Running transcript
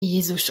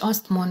Jézus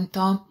azt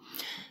mondta,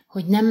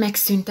 hogy nem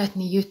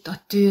megszüntetni jött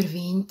a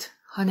törvényt,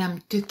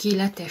 hanem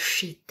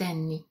tökéletessé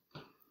tenni.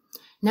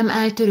 Nem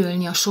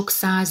eltörölni a sok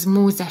száz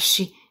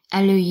mózesi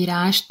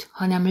előírást,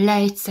 hanem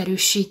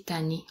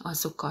leegyszerűsíteni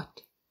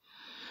azokat.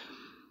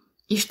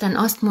 Isten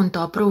azt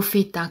mondta a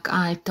próféták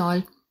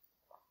által,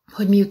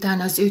 hogy miután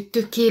az ő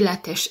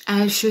tökéletes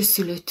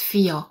elsőszülött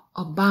fia,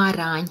 a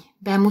bárány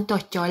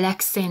bemutatja a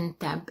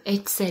legszentebb,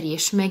 egyszeri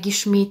és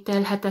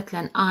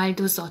megismételhetetlen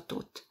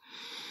áldozatot,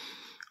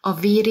 a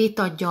vérét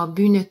adja a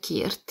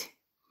bűnökért,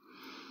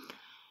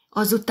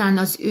 azután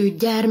az ő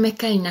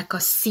gyermekeinek a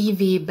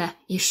szívébe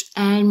és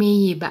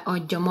elméjébe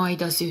adja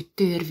majd az ő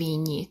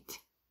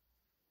törvényét.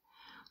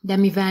 De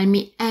mivel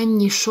mi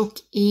ennyi sok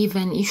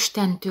éven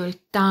Istentől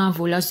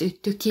távol az ő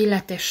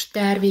tökéletes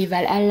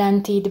tervével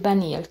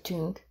ellentétben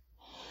éltünk,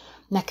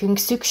 nekünk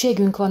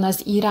szükségünk van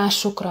az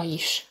írásokra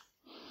is,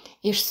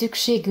 és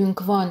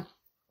szükségünk van,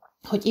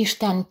 hogy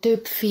Isten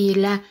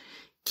többféle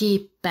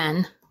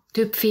képpen,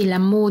 többféle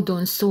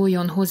módon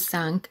szóljon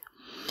hozzánk,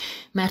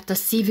 mert a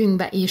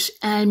szívünkbe és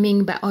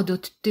elménkbe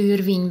adott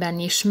törvényben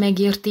és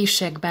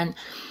megértésekben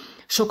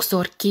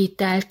sokszor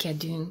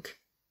kételkedünk.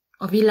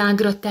 A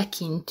világra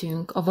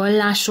tekintünk, a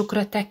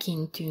vallásokra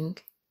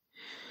tekintünk.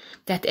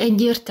 Tehát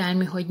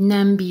egyértelmű, hogy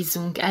nem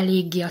bízunk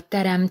eléggé a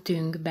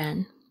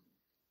Teremtőnkben.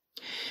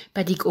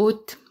 Pedig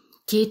ott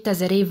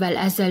 2000 évvel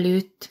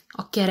ezelőtt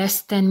a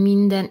kereszten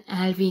minden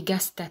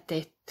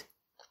elvégeztetett.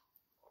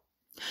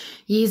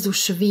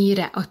 Jézus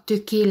vére, a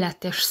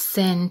tökéletes,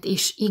 szent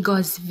és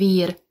igaz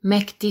vér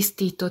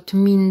megtisztított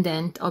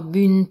mindent a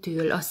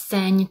bűntől, a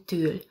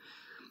szennytől,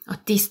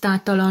 a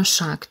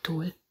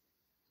tisztátalanságtól.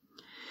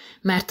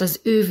 Mert az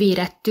ő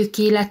vére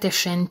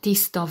tökéletesen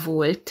tiszta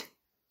volt,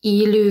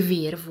 élő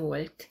vér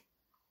volt.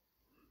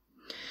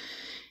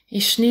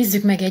 És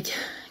nézzük meg egy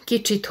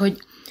kicsit,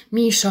 hogy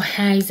mi is a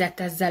helyzet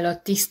ezzel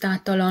a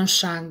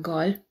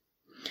tisztátalansággal,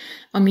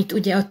 amit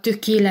ugye a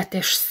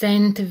tökéletes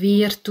szent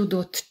vér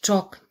tudott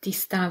csak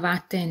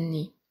tisztává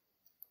tenni.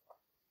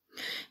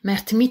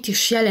 Mert mit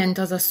is jelent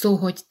az a szó,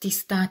 hogy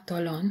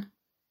tisztátalan?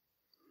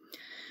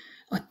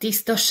 A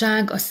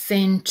tisztaság, a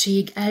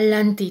szentség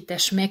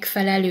ellentétes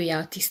megfelelője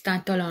a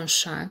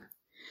tisztátalanság.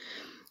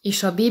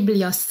 És a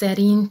Biblia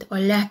szerint a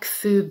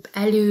legfőbb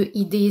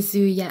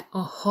előidézője a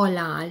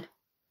halál,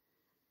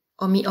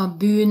 ami a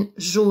bűn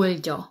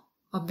zsoldja,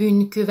 a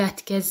bűn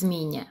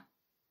következménye.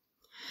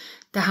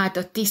 Tehát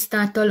a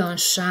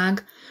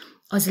tisztátalanság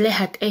az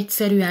lehet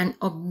egyszerűen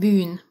a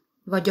bűn,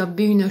 vagy a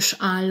bűnös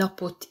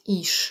állapot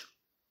is.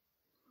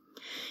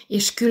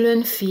 És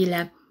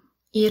különféle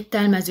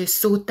értelmező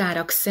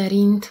szótárak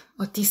szerint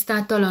a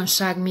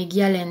tisztátalanság még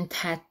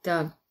jelenthet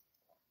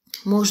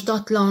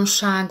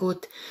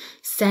mosdatlanságot,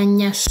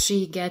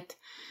 szennyességet,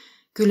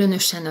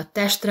 különösen a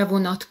testre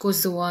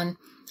vonatkozóan,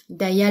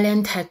 de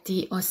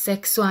jelentheti a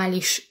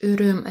szexuális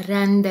öröm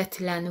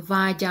rendetlen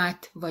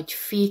vágyát vagy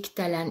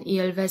féktelen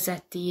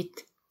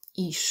élvezetét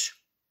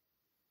is.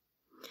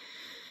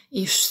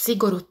 És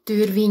szigorú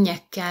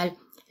törvényekkel,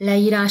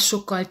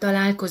 leírásokkal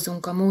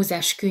találkozunk a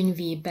Mózes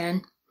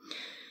könyvében,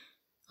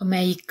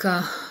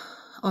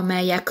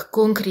 amelyek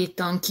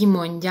konkrétan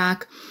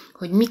kimondják,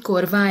 hogy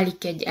mikor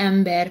válik egy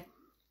ember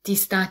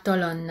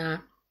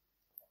tisztátalanná.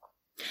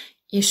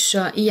 És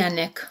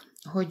ilyenek,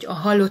 hogy a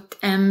halott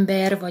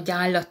ember vagy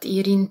állat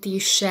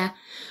érintése,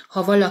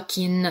 ha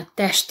valakin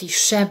testi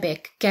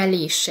sebek,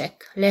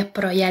 kelések,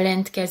 lepra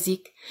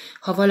jelentkezik,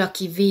 ha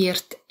valaki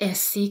vért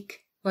eszik,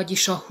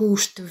 vagyis a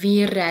húst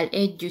vérrel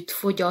együtt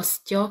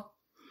fogyasztja,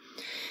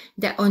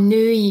 de a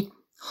női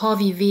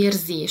havi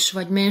vérzés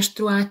vagy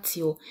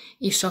menstruáció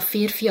és a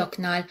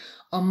férfiaknál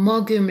a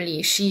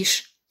magömlés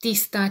is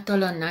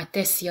tisztátalanná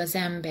teszi az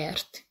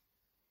embert.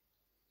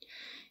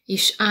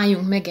 És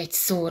álljunk meg egy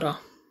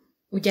szóra.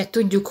 Ugye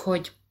tudjuk,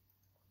 hogy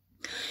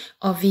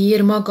a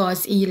vér maga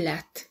az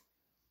élet.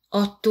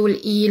 Attól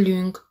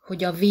élünk,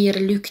 hogy a vér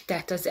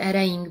lüktet az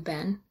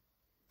ereinkben.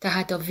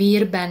 Tehát a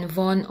vérben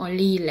van a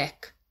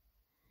lélek.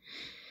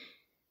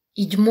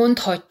 Így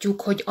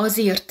mondhatjuk, hogy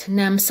azért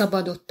nem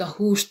szabadott a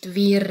húst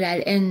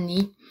vérrel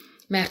enni,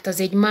 mert az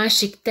egy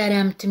másik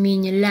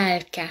teremtmény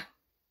lelke.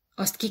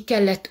 Azt ki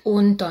kellett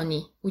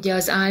ontani, ugye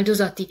az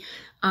áldozati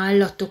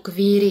állatok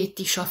vérét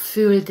is a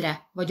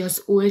földre, vagy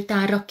az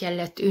oltárra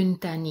kellett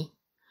önteni.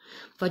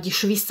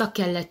 Vagyis vissza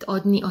kellett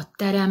adni a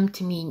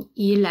teremtmény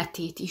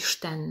életét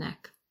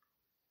Istennek.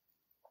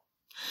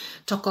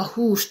 Csak a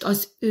húst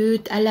az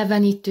őt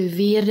elevenítő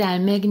vérrel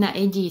meg ne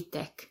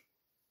egyétek.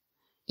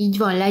 Így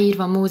van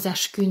leírva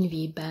Mózes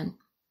könyvében.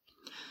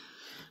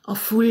 A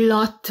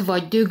fulladt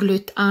vagy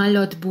döglött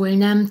állatból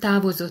nem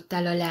távozott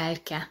el a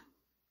lelke,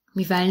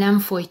 mivel nem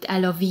folyt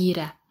el a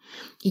vére,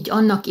 így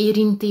annak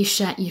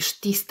érintése is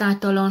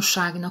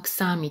tisztátalanságnak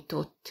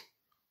számított.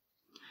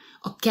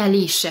 A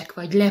kelések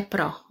vagy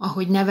lepra,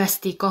 ahogy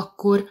nevezték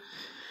akkor,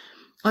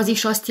 az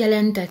is azt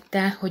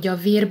jelentette, hogy a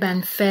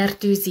vérben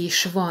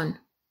fertőzés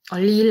van, a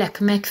lélek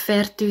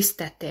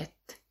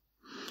megfertőztetett.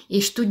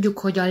 És tudjuk,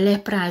 hogy a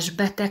leprás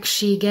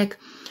betegségek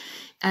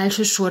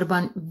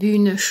elsősorban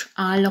bűnös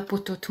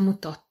állapotot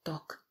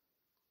mutattak.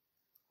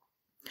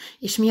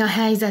 És mi a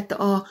helyzet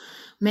a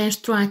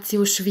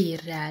menstruációs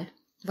vérrel,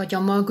 vagy a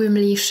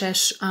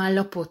magömléses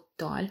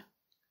állapottal?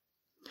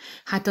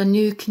 Hát a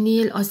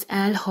nőknél az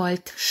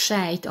elhalt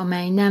sejt,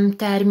 amely nem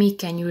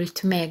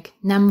termékenyült meg,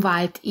 nem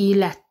vált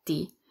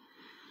életté,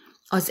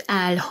 az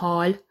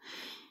elhal,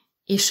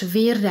 és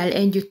vérrel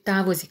együtt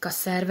távozik a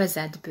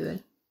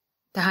szervezetből.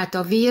 Tehát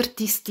a vér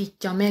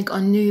tisztítja meg a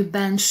nő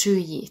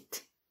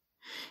bensőjét.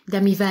 De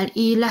mivel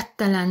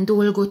élettelen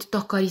dolgot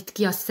takarít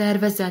ki a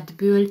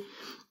szervezetből,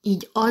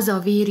 így az a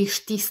vér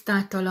is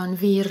tisztátalan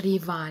vérré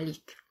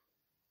válik.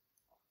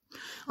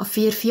 A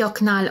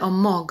férfiaknál a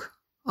mag,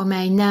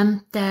 amely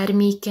nem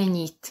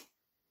termékenyít,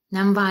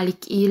 nem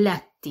válik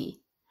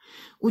életté,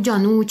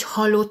 ugyanúgy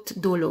halott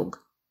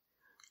dolog,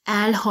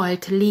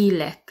 elhalt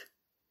lélek,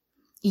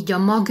 így a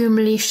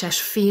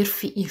magömléses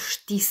férfi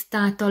is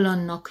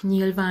tisztátalannak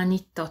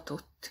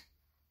nyilvánítatott.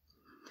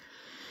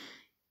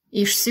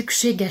 És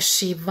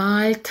szükségessé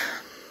vált,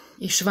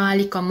 és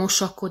válik a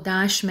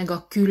mosakodás, meg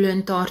a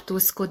külön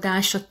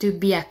tartózkodás a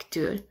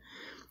többiektől,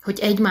 hogy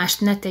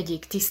egymást ne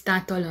tegyék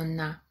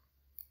tisztátalanná.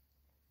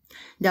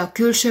 De a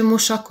külső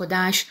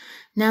mosakodás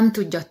nem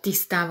tudja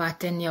tisztává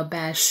tenni a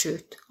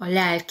belsőt, a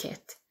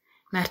lelket,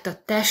 mert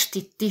a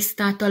testi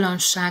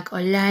tisztátalanság a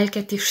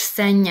lelket is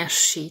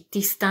szennyessé,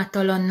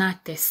 tisztátalanná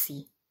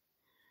teszi.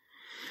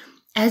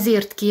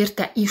 Ezért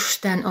kérte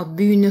Isten a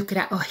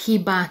bűnökre a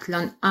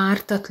hibátlan,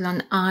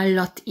 ártatlan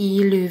állat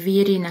élő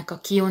vérének a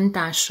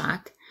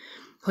kiontását,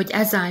 hogy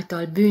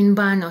ezáltal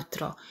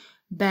bűnbánatra,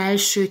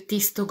 belső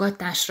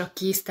tisztogatásra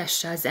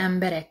késztesse az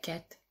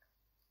embereket.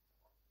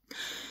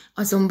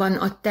 Azonban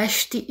a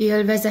testi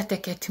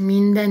élvezeteket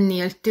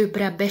mindennél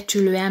többre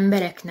becsülő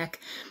embereknek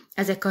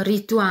ezek a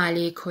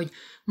rituálék, hogy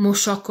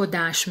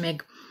mosakodás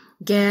meg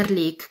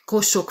gerlék,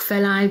 kosok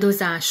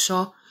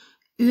feláldozása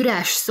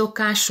üres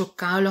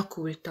szokásokká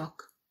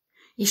alakultak,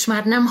 és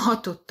már nem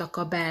hatottak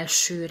a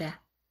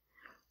belsőre.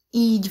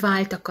 Így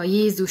váltak a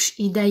Jézus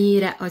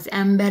idejére az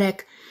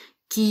emberek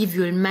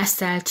kívül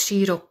meszelt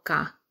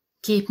sírokká,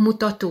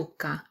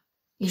 képmutatókká,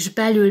 és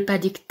belül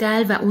pedig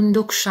telve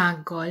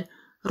undoksággal,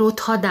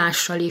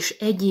 rothadással és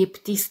egyéb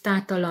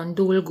tisztátalan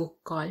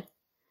dolgokkal,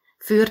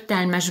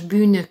 förtelmes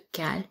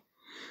bűnökkel,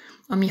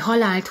 ami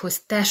halált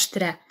hoz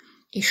testre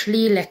és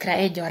lélekre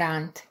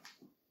egyaránt.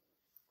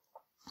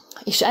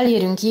 És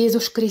elérünk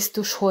Jézus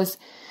Krisztushoz,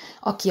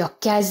 aki a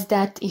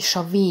kezdet és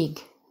a vég,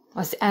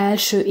 az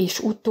első és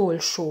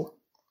utolsó,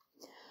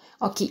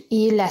 aki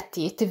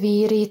életét,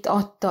 vérét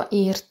adta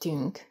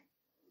értünk,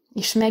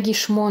 és meg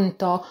is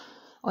mondta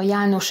a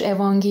János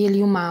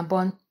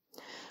evangéliumában,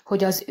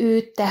 hogy az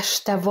ő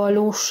teste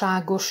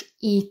valóságos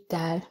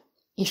étel,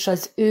 és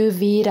az ő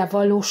vére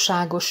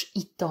valóságos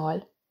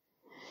ital,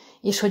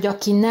 és hogy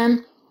aki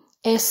nem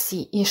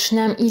eszi és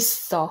nem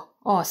issza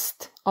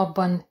azt,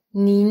 abban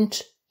nincs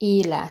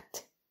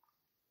élet.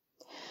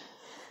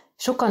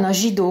 Sokan a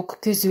zsidók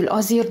közül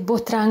azért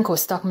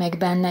botránkoztak meg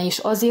benne, és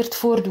azért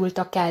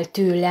fordultak el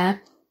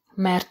tőle,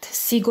 mert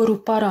szigorú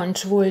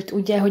parancs volt,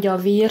 ugye, hogy a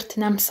vért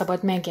nem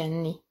szabad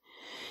megenni.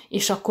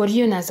 És akkor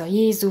jön ez a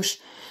Jézus,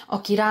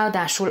 aki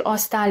ráadásul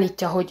azt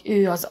állítja, hogy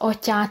ő az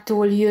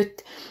atyától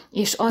jött,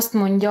 és azt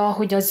mondja,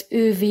 hogy az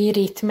ő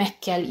vérét meg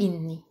kell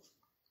inni.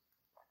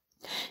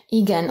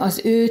 Igen,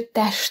 az ő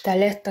teste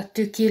lett a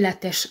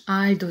tökéletes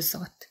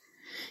áldozat,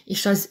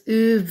 és az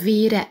ő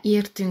vére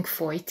értünk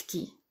folyt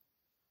ki.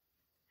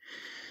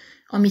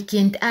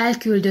 Amiként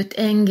elküldött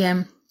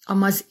engem,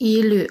 az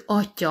élő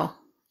atya,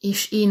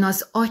 és én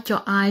az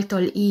atya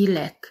által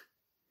élek,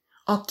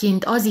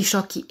 akként az is,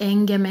 aki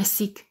engem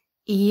eszik,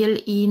 él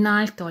én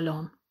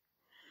általam.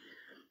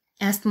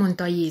 Ezt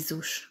mondta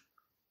Jézus.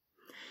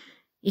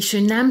 És ő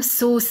nem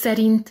szó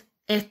szerint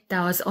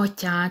ette az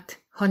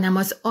atyát, hanem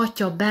az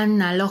atya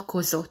benne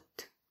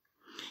lakozott.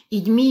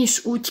 Így mi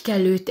is úgy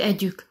kell őt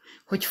együk,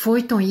 hogy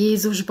folyton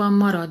Jézusban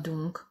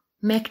maradunk,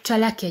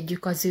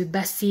 megcselekedjük az ő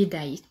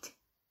beszédeit.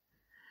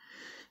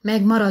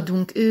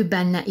 Megmaradunk ő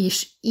benne,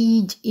 és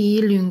így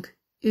élünk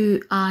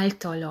ő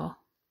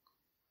általa.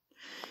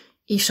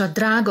 És a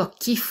drága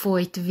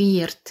kifolyt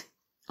vért,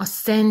 a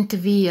szent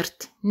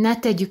vért ne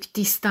tegyük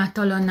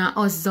tisztátalanná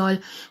azzal,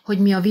 hogy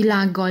mi a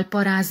világgal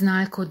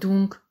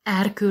paráználkodunk,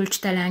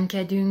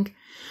 erkölcstelenkedünk,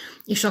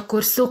 és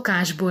akkor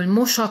szokásból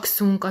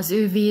mosakszunk az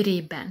ő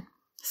vérében,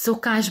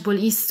 szokásból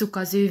isszuk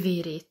az ő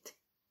vérét.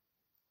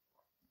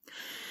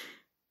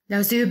 De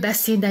az ő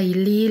beszédei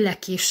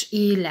lélek és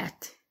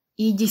élet,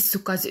 így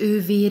isszuk az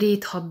ő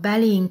vérét, ha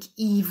belénk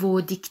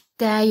ívódik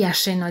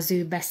teljesen az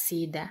ő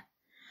beszéde.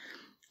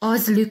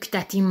 Az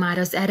lükteti már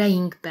az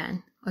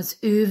ereinkben, az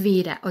ő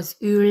vére, az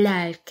ő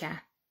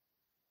lelke.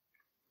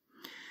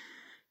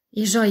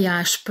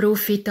 Izsaiás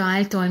próféta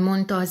által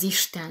mondta az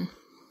Isten,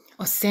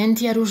 a Szent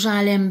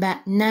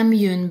Jeruzsálembe nem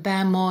jön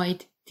be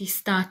majd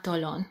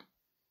tisztátalan.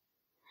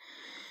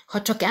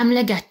 Ha csak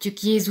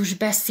emlegetjük Jézus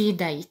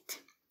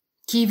beszédeit,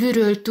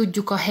 kívülről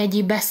tudjuk a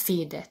hegyi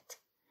beszédet,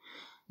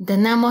 de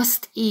nem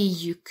azt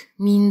éljük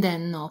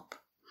minden nap,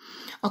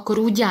 akkor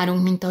úgy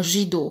járunk, mint a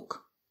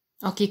zsidók,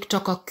 akik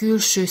csak a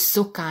külső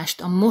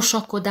szokást, a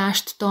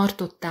mosakodást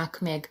tartották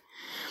meg,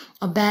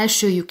 a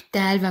belsőjük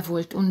telve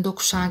volt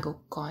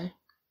undokságokkal.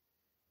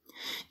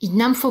 Így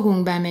nem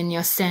fogunk bemenni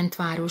a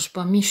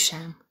Szentvárosba, mi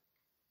sem.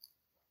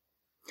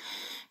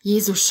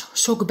 Jézus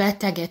sok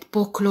beteget,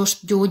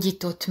 poklost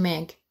gyógyított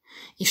meg,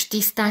 és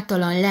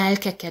tisztátalan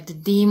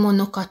lelkeket,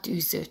 démonokat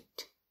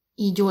üzött.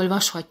 Így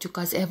olvashatjuk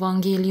az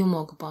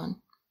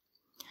evangéliumokban.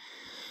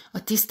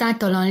 A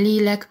tisztátalan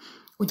lélek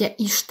ugye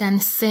Isten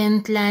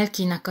szent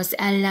lelkének az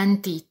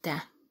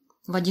ellentéte,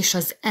 vagyis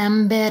az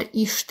ember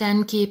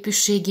Isten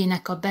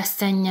képűségének a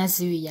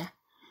beszennyezője,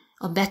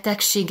 a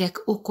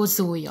betegségek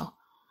okozója,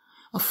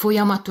 a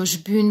folyamatos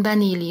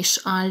bűnben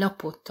élés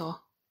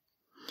állapota.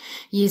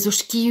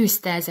 Jézus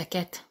kiűzte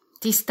ezeket,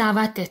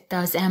 tisztává tette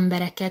az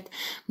embereket,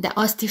 de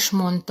azt is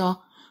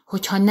mondta,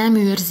 hogy ha nem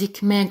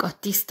őrzik meg a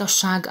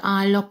tisztaság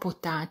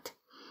állapotát,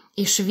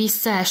 és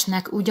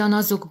visszaesnek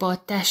ugyanazokba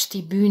a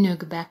testi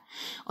bűnökbe,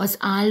 az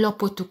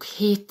állapotuk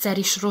 7-szer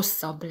is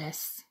rosszabb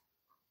lesz.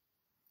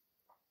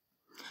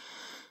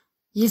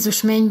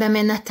 Jézus mennybe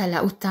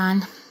menetele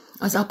után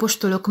az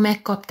apostolok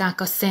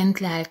megkapták a szent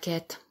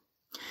lelket,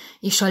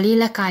 és a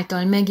lélek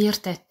által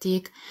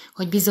megértették,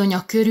 hogy bizony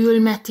a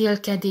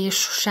körülmetélkedés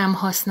sem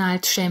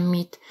használt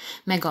semmit,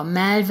 meg a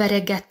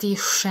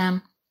mellveregetés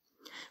sem,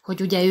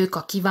 hogy ugye ők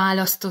a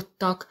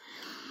kiválasztottak,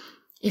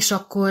 és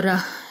akkor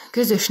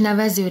közös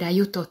nevezőre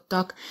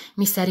jutottak,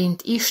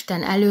 miszerint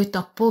Isten előtt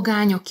a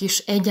pogányok is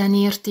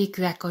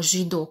egyenértékűek a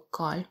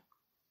zsidókkal.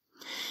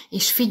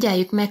 És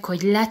figyeljük meg,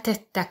 hogy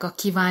letettek a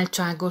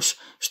kiváltságos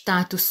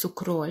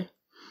státuszukról,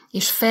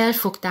 és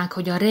felfogták,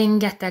 hogy a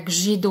rengeteg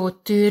zsidó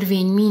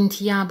törvény mind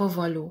hiába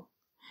való,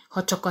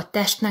 ha csak a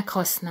testnek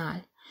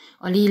használ,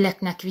 a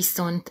léleknek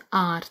viszont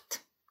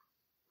árt.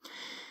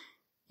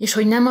 És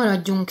hogy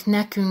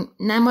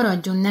ne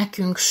maradjon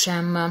nekünk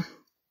sem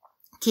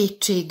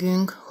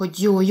kétségünk,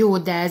 hogy jó,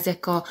 de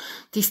ezek a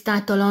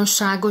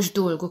tisztátalanságos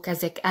dolgok,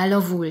 ezek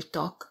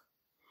elavultak,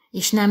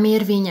 és nem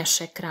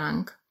érvényesek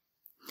ránk.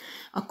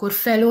 Akkor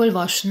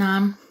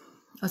felolvasnám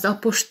az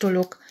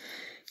apostolok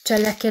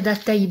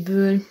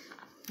cselekedeteiből,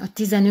 a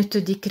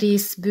 15.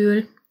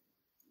 részből,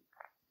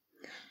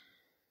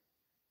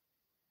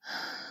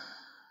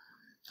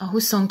 a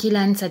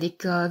 29.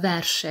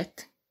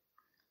 verset,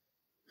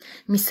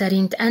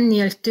 miszerint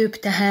ennél több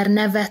teher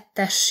ne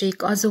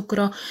vettessék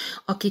azokra,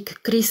 akik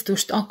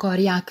Krisztust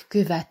akarják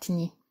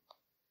követni,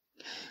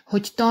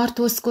 hogy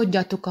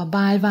tartózkodjatok a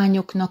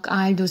bálványoknak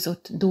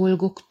áldozott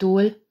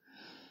dolgoktól,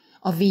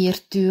 a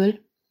vértől,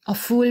 a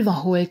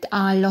fulvaholt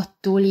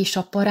állattól és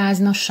a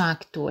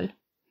paráznaságtól,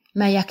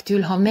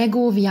 melyektől, ha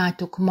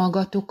megóvjátok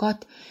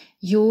magatokat,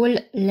 jól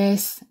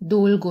lesz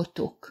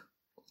dolgotok.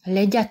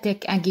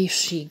 Legyetek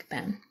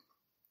egészségben.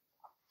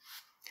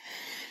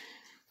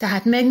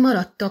 Tehát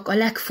megmaradtak a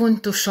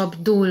legfontosabb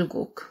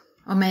dolgok,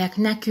 amelyek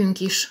nekünk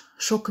is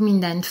sok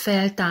mindent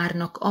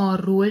feltárnak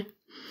arról,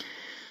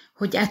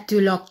 hogy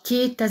ettől a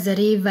 2000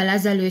 évvel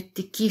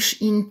ezelőtti kis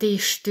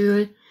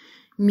intéstől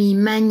mi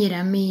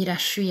mennyire mélyre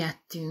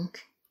süllyedtünk,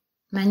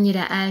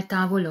 mennyire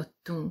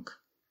eltávolodtunk.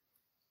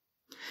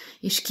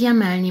 És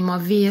kiemelném a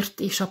vért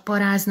és a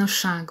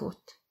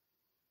paráznasságot.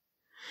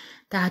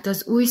 Tehát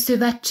az új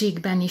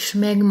szövetségben is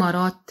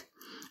megmaradt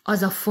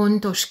az a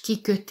fontos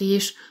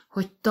kikötés,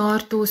 hogy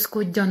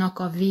tartózkodjanak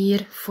a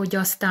vér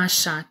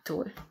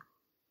fogyasztásától.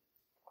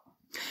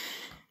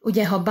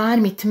 Ugye, ha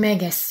bármit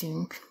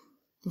megeszünk,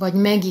 vagy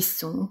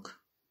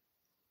megiszunk,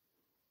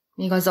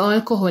 még az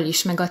alkohol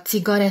is, meg a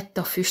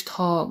cigarettafüst,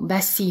 ha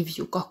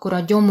beszívjuk, akkor a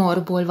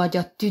gyomorból vagy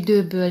a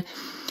tüdőből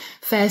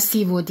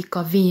felszívódik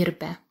a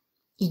vérbe,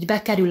 így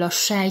bekerül a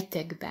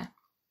sejtekbe.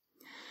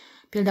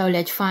 Például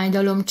egy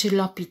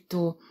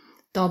fájdalomcsillapító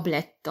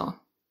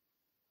tabletta.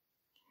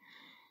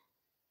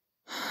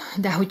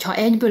 De hogyha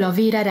egyből a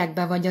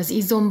vérerekbe vagy az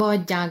izomba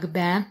adják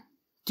be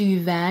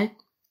tűvel,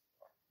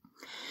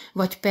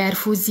 vagy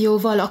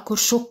perfúzióval, akkor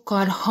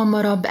sokkal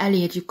hamarabb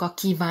elérjük a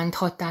kívánt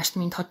hatást,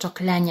 mintha csak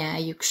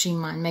lenyeljük,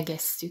 simán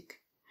megesszük.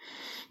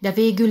 De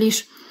végül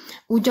is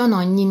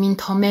ugyanannyi,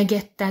 mintha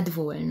megetted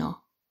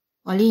volna.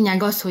 A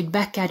lényeg az, hogy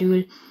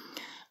bekerül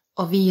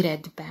a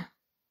véredbe.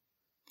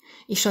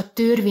 És a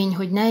törvény,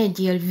 hogy ne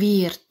egyél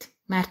vért,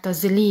 mert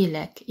az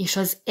lélek, és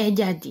az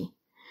egyedi.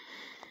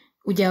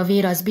 Ugye a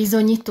vér az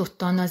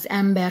bizonyítottan az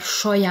ember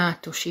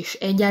sajátos és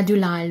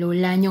egyedülálló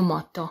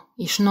lenyomata,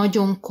 és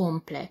nagyon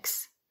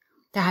komplex.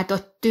 Tehát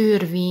a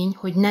törvény,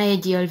 hogy ne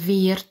egyél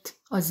vért,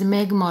 az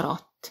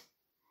megmaradt.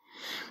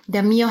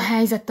 De mi a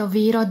helyzet a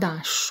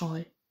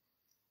véradással?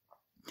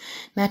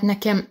 Mert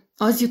nekem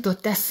az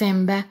jutott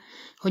eszembe,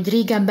 hogy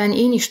régebben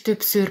én is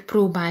többször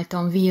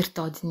próbáltam vért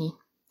adni.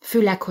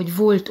 Főleg, hogy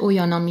volt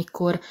olyan,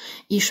 amikor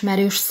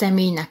ismerős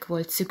személynek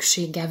volt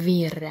szüksége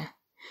vérre.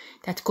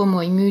 Tehát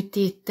komoly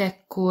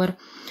műtétekkor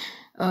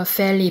a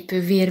fellépő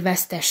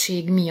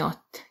vérvesztesség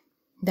miatt.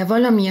 De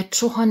valamiért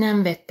soha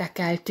nem vettek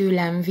el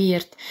tőlem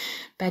vért,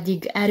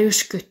 pedig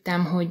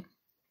erősködtem, hogy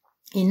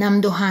én nem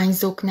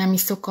dohányzok, nem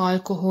iszok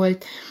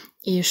alkoholt,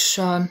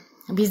 és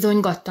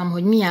bizonygattam,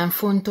 hogy milyen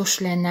fontos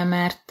lenne,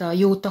 mert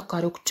jót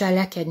akarok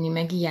cselekedni,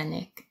 meg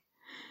ilyenek.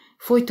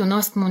 Folyton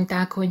azt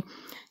mondták, hogy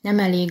nem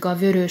elég a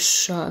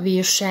vörös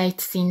vérsejt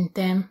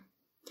szinten,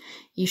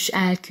 is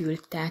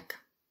elküldtek.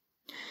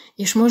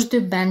 És most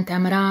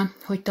döbbentem rá,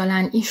 hogy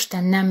talán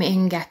Isten nem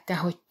engedte,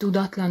 hogy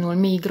tudatlanul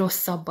még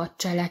rosszabbat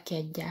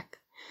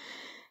cselekedjek.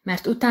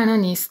 Mert utána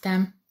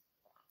néztem,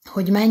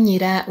 hogy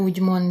mennyire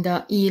úgymond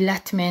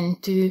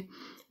életmentő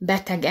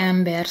beteg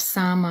ember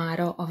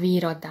számára a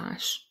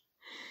véradás.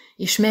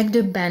 És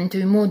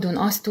megdöbbentő módon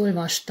azt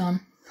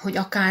olvastam, hogy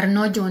akár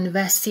nagyon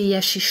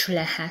veszélyes is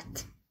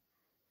lehet.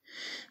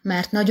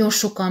 Mert nagyon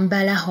sokan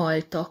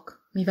belehaltak,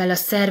 mivel a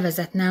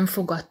szervezet nem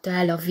fogadta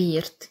el a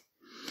vért,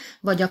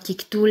 vagy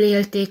akik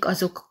túlélték,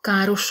 azok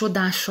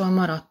károsodással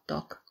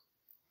maradtak.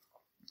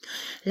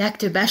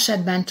 Legtöbb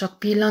esetben csak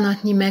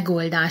pillanatnyi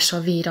megoldás a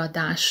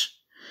véradás.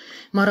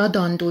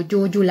 Maradandó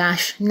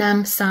gyógyulás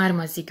nem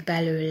származik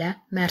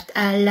belőle, mert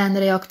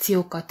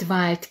ellenreakciókat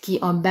vált ki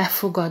a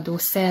befogadó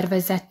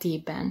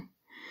szervezetében,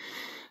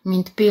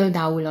 mint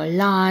például a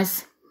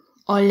láz,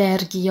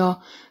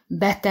 allergia,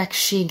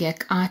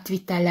 betegségek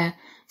átvitele,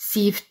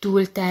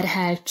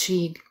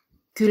 szívtúlterheltség,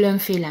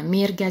 különféle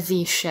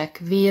mérgezések,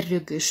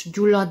 vérrögös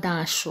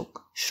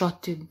gyulladások,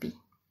 stb.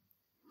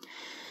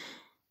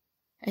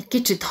 Egy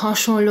kicsit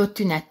hasonló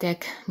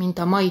tünetek, mint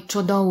a mai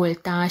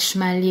csodaoltás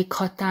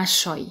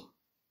mellékhatásai.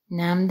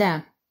 Nem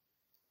de?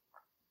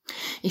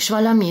 És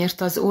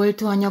valamiért az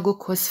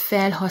oltóanyagokhoz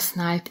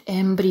felhasznált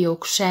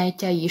embriók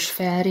sejtjei is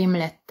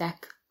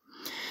felrémlettek.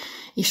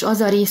 És az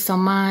a rész a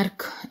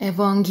Márk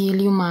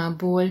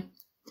evangéliumából,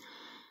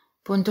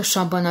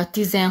 pontosabban a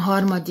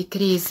 13.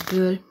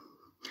 részből,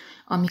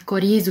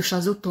 amikor Jézus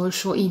az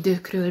utolsó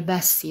időkről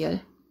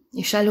beszél,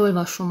 és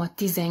elolvasom a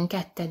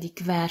 12.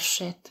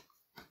 verset.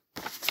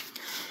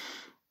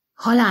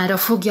 Halálra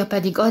fogja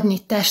pedig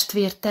adni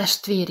testvér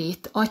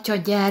testvérét, atya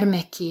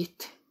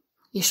gyermekét,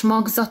 és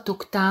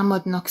magzatok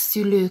támadnak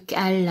szülők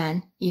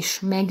ellen, és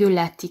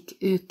megöletik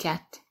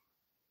őket.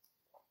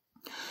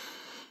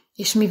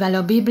 És mivel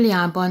a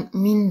Bibliában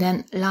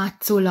minden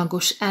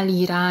látszólagos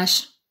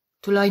elírás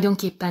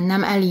tulajdonképpen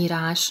nem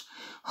elírás,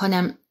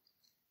 hanem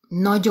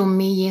nagyon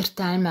mély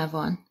értelme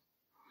van.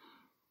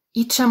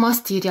 Itt sem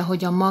azt írja,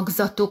 hogy a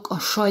magzatok a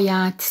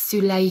saját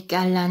szüleik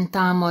ellen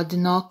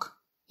támadnak,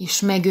 és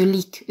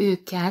megölik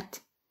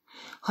őket,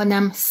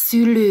 hanem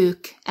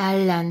szülők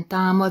ellen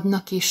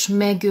támadnak, és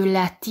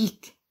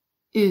megöletik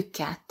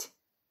őket.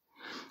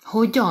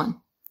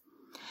 Hogyan?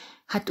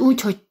 Hát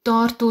úgy, hogy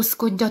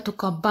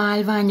tartózkodjatok a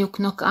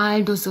bálványoknak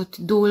áldozott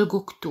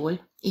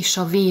dolgoktól és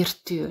a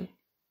vértől.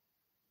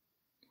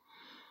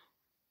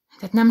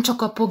 Tehát nem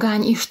csak a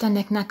pogány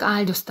isteneknek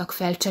áldoztak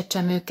fel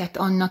csecsemőket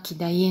annak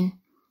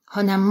idején,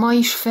 hanem ma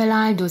is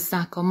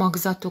feláldozzák a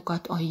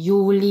magzatokat a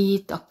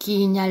jólét, a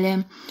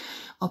kényelem,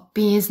 a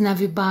pénz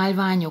nevű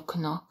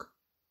bálványoknak.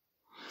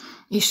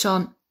 És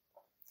a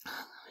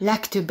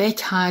legtöbb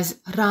egyház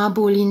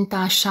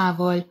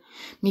rábólintásával,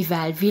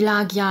 mivel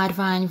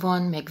világjárvány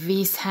van, meg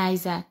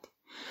vészhelyzet,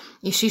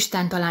 és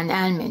Isten talán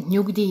elment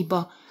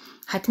nyugdíjba,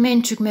 hát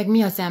mentsük meg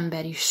mi az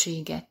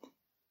emberiséget.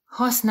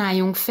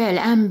 Használjunk fel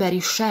emberi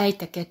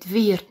sejteket,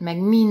 vért, meg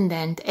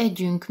mindent,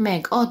 együnk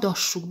meg,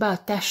 adassuk be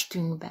a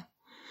testünkbe.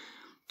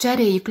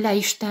 Cseréljük le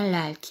Isten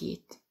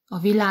lelkét, a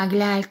világ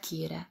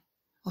lelkére,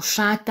 a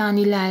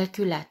sátáni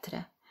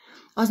lelkületre.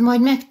 Az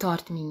majd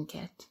megtart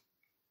minket.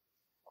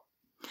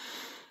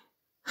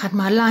 Hát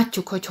már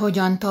látjuk, hogy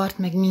hogyan tart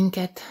meg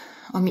minket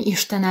a mi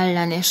Isten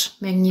ellenes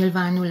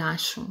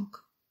megnyilvánulásunk.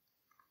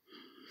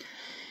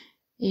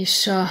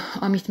 És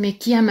amit még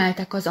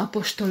kiemeltek az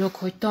apostolok,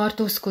 hogy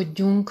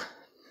tartózkodjunk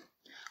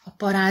a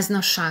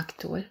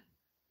paráznaságtól,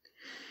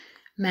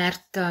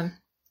 mert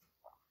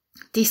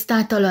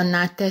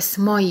tisztátalanná tesz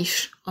ma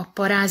is a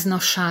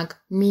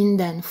paráznaság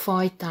minden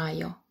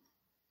fajtája.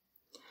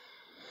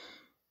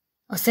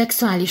 A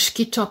szexuális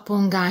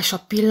kicsapongás, a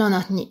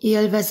pillanatnyi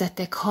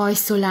élvezetek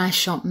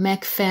hajszolása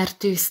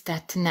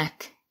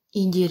megfertőztetnek,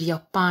 így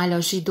írja Pál a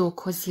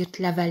zsidókhoz írt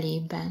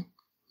levelében.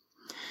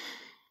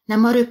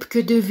 Nem a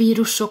röpködő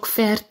vírusok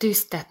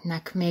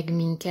fertőztetnek meg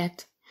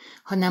minket,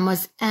 hanem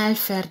az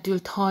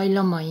elferdült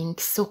hajlamaink,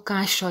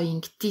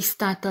 szokásaink,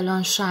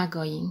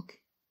 tisztátalanságaink.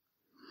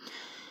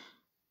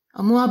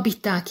 A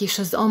moabiták és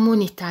az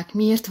ammoniták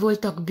miért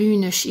voltak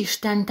bűnös,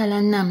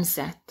 istentelen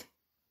nemzet?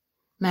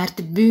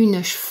 Mert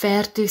bűnös,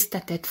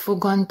 fertőztetett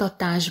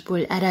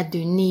fogantatásból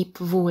eredő nép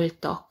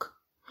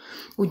voltak.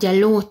 Ugye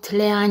Lót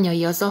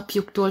leányai az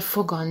apjuktól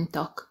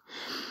fogantak,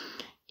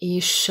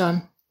 és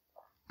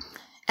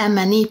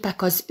eme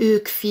népek az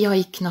ők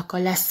fiaiknak a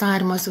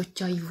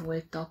leszármazottjai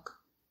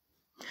voltak.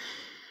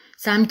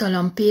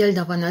 Számtalan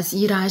példa van az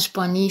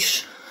írásban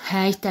is,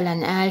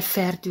 helytelen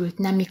elferdült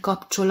nemi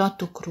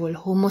kapcsolatokról,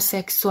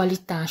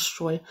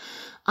 homoszexualitásról,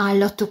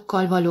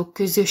 állatokkal való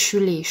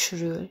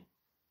közösülésről,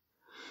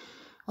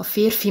 a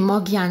férfi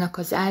magjának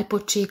az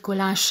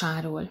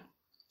elpocsékolásáról,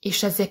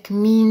 és ezek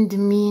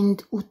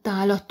mind-mind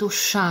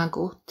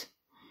utálatosságot,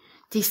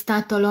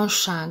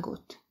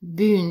 tisztátalanságot,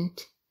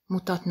 bűnt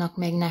mutatnak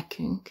meg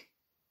nekünk.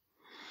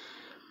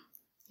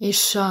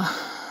 És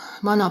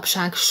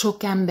manapság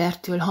sok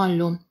embertől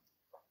hallom,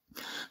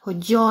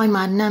 hogy jaj,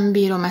 már nem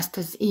bírom ezt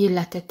az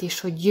életet, és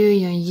hogy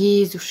jöjjön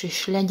Jézus,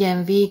 és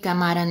legyen vége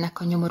már ennek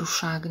a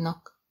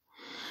nyomorúságnak.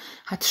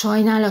 Hát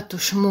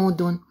sajnálatos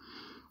módon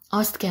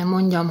azt kell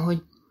mondjam,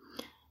 hogy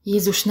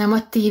Jézus nem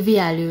a tévé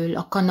elől,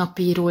 a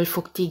kanapéról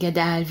fog téged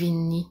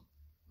elvinni,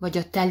 vagy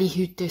a teli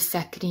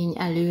hűtőszekrény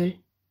elől.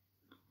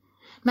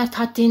 Mert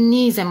hát én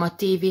nézem a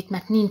tévét,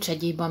 mert nincs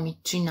egyéb, amit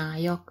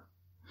csináljak.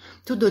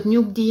 Tudod,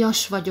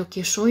 nyugdíjas vagyok,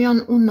 és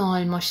olyan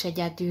unalmas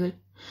egyedül,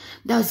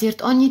 de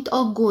azért annyit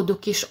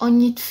aggódok, és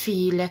annyit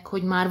félek,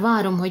 hogy már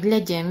várom, hogy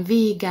legyen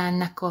vége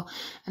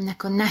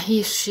ennek a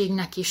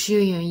nehézségnek, és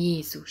jöjjön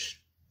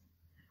Jézus.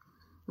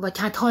 Vagy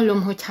hát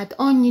hallom, hogy hát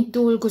annyit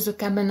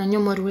dolgozok ebben a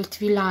nyomorult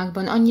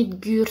világban, annyit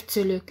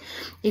gürcölök,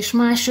 és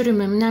más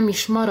örömöm nem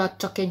is marad,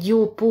 csak egy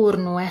jó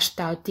pornó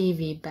este a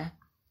tévébe.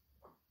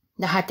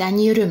 De hát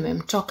ennyi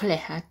örömöm csak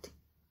lehet.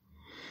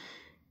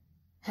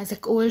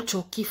 Ezek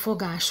olcsó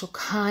kifogások,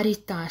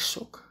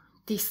 hárítások,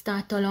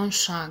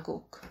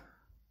 tisztátalanságok.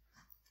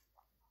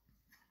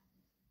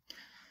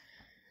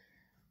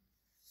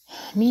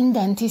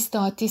 Minden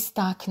tiszta a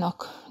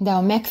tisztáknak, de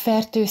a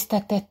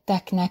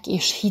megfertőztetetteknek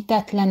és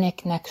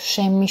hitetleneknek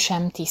semmi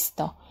sem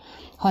tiszta,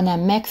 hanem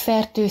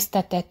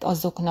megfertőztetett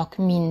azoknak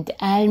mind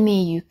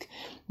elméjük,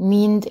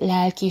 mind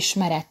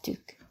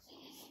lelkiismeretük.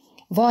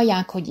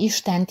 Vallják, hogy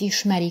Istent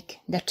ismerik,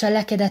 de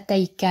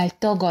cselekedeteikkel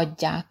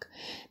tagadják,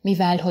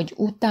 mivel hogy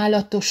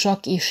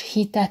utálatosak és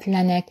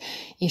hitetlenek,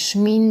 és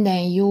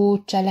minden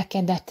jó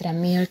cselekedetre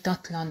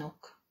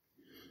méltatlanok.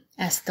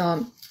 Ezt a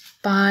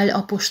Pál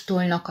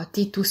apostolnak a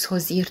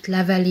Titushoz írt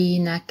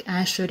levelének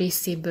első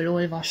részéből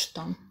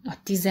olvastam. A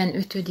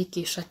 15.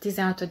 és a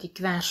 16.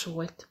 vers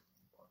volt.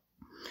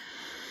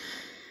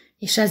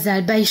 És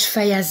ezzel be is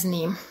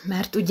fejezném,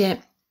 mert ugye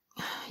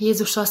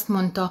Jézus azt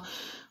mondta,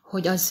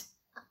 hogy az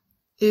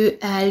ő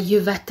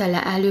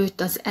eljövetele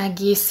előtt az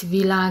egész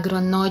világra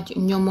nagy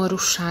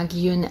nyomorúság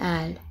jön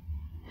el.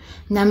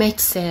 Nem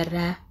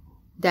egyszerre,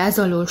 de ez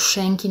alól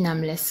senki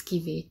nem lesz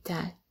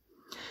kivétel.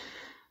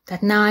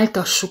 Tehát ne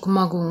áltassuk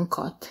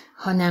magunkat,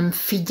 hanem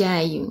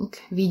figyeljünk,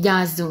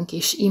 vigyázzunk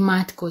és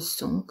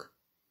imádkozzunk,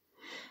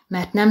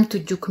 mert nem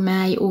tudjuk,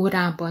 mely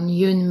órában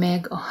jön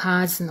meg a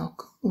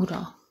háznak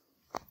ura.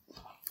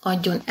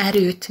 Adjon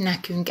erőt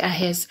nekünk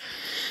ehhez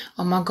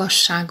a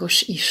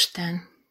magasságos Isten.